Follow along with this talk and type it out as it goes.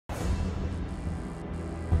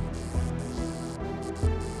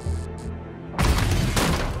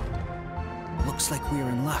Looks like we're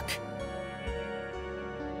in luck.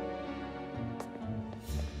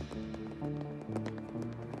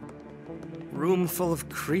 Room full of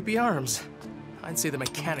creepy arms. I'd say the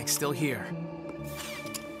mechanic's still here.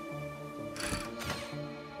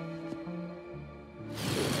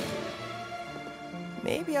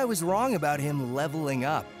 Maybe I was wrong about him leveling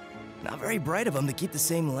up. Not very bright of him to keep the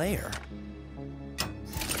same layer.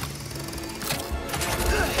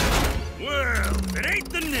 Well, it ain't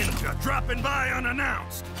the ninja dropping by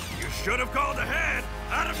unannounced. You should have called ahead.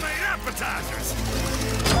 I'd have made appetizers.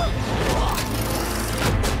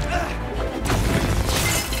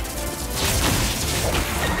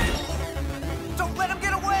 Don't let him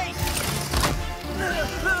get away!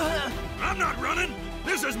 I'm not running.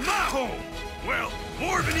 This is my home. Well,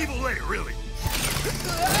 more of an evil lair, really.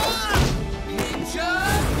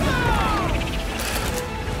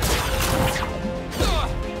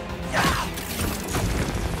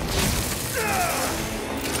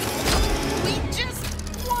 We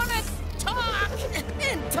just wanna talk!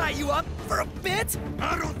 And tie you up for a bit?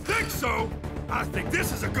 I don't think so. I think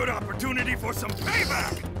this is a good opportunity for some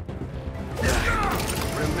payback.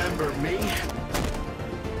 Remember me?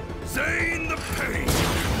 Zane the Pain.